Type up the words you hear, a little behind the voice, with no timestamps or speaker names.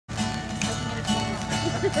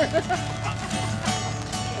It's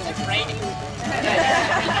raining.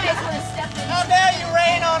 How dare you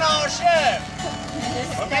rain on our ship?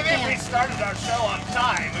 Well, maybe if we started our show on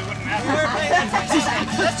time, we wouldn't have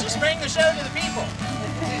to. Let's just bring the show to the people.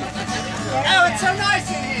 Oh, it's so nice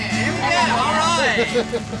in here. Here we go. All right.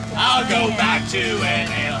 I'll go back to an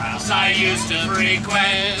alehouse I used to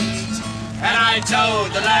frequent, and I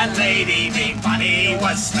told the landlady me money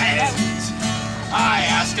was spent. I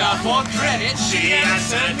asked her for credit, she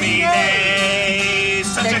answered me nay.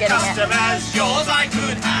 Such a custom as yours I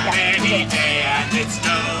could have any day, and it's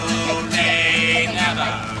no nay,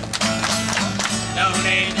 never. No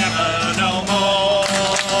nay, never, no more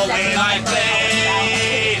will I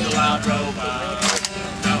play the wild rover.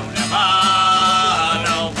 No, never,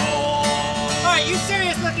 no more. All right, you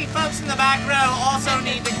serious-looking folks in the back row also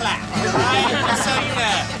need to clap, all right? Just so you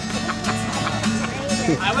know.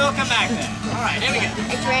 I will come back there. All right, here we go.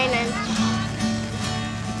 It's raining.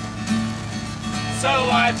 So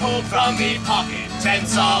I pulled from me pocket 10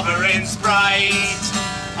 sovereigns bright,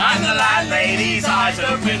 and the landlady's eyes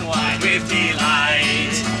opened wide with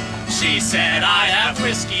delight. She said, I have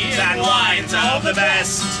whiskies and wines of the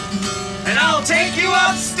best, and I'll take you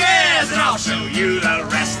upstairs and I'll show you the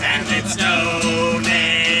rest. And it's no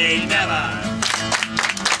nay, never.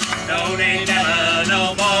 No nay, never,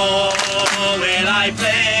 no more will I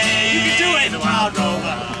play. You can do it, the wild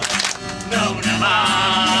rover. No, never,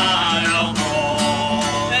 no more.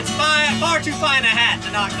 That's far too fine a hat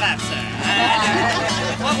to not clap, sir.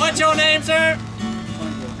 What's your name, sir?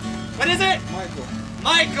 Michael. What is it? Michael.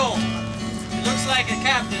 Michael. It looks like a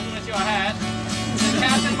captain with your hat. Is it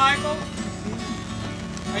Captain Michael?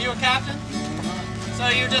 Are you a captain? So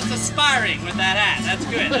you're just aspiring with that hat. That's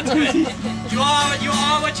good. That's good. You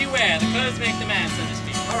are what you wear. The clothes make the man, so to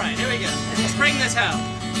speak. All right, here we go. Let's bring this home.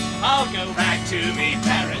 I'll go back to me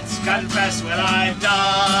parents, confess what I've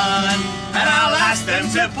done, and I'll ask them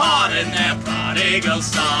to pardon their prodigal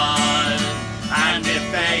son. And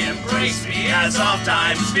if they embrace me as oft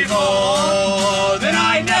times before, then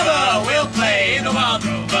I never will play